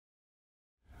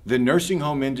The nursing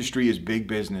home industry is big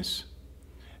business,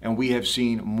 and we have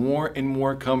seen more and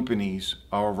more companies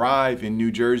arrive in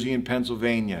New Jersey and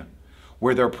Pennsylvania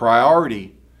where their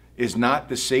priority is not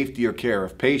the safety or care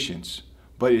of patients,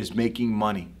 but is making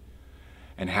money.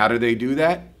 And how do they do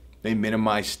that? They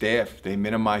minimize staff, they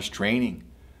minimize training,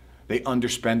 they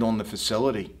underspend on the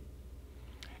facility.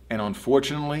 And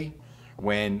unfortunately,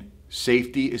 when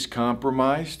safety is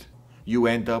compromised, you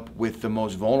end up with the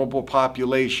most vulnerable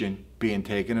population being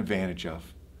taken advantage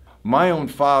of. My own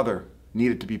father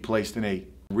needed to be placed in a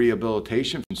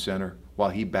rehabilitation center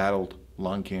while he battled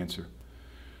lung cancer.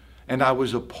 And I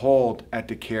was appalled at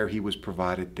the care he was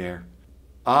provided there.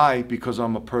 I, because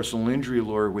I'm a personal injury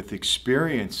lawyer with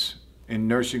experience in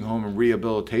nursing home and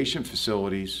rehabilitation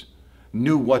facilities,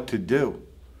 knew what to do.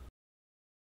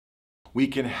 We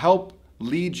can help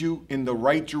lead you in the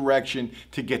right direction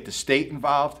to get the state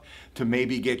involved, to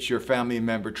maybe get your family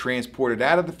member transported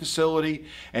out of the facility.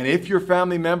 And if your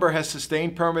family member has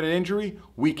sustained permanent injury,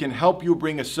 we can help you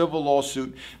bring a civil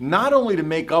lawsuit, not only to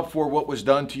make up for what was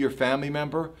done to your family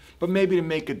member, but maybe to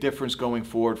make a difference going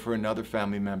forward for another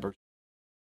family member.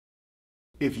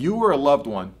 If you or a loved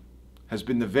one has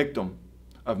been the victim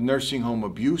of nursing home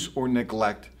abuse or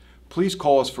neglect, please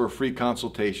call us for a free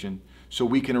consultation so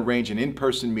we can arrange an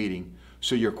in-person meeting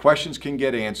so your questions can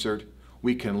get answered,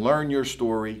 we can learn your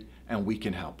story, and we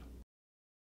can help.